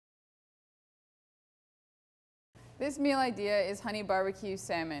This meal idea is Honey BBQ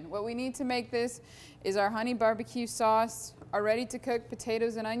Salmon. What we need to make this is our Honey BBQ sauce, our ready-to-cook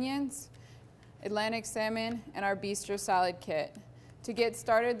potatoes and onions, Atlantic salmon, and our Bistro Salad kit. To get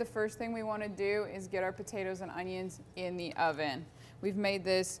started, the first thing we want to do is get our potatoes and onions in the oven. We've made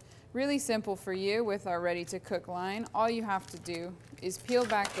this really simple for you with our ready-to-cook line. All you have to do is peel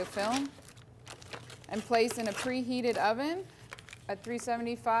back the film and place in a preheated oven at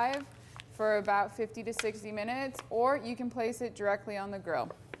 375 for about 50 to 60 minutes, or you can place it directly on the grill.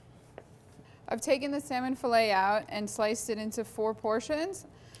 I've taken the salmon fillet out and sliced it into 4 portions.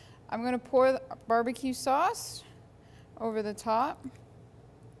 I'm going to pour the barbecue sauce over the top.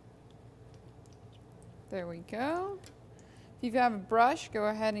 There we go. If you have a brush, go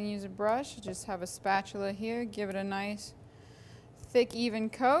ahead and use a brush. Just have a spatula here. Give it a nice, thick, even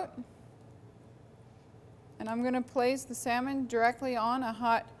coat. And I'm going to place the salmon directly on a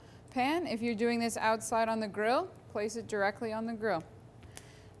hot pan. If you're doing this outside on the grill, place it directly on the grill.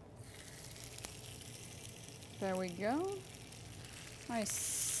 There we go. Nice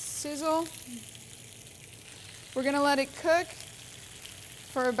sizzle. We're going to let it cook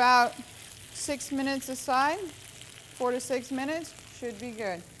for about 6 minutes aside. 4 to 6 minutes should be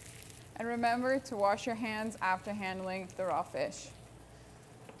good. And remember to wash your hands after handling the raw fish.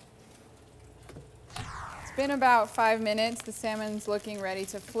 It's been about 5 minutes. The salmon's looking ready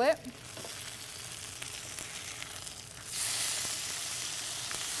to flip.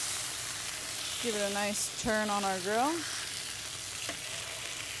 Give it a nice turn on our grill.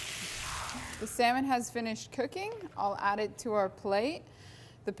 The salmon has finished cooking. I'll add it to our plate.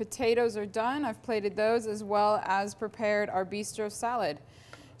 The potatoes are done. I've plated those as well as prepared our Bistro Salad.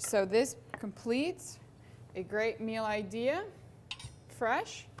 So this completes a great meal idea,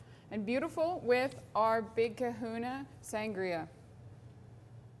 fresh and beautiful, with our Big Kahuna Sangria.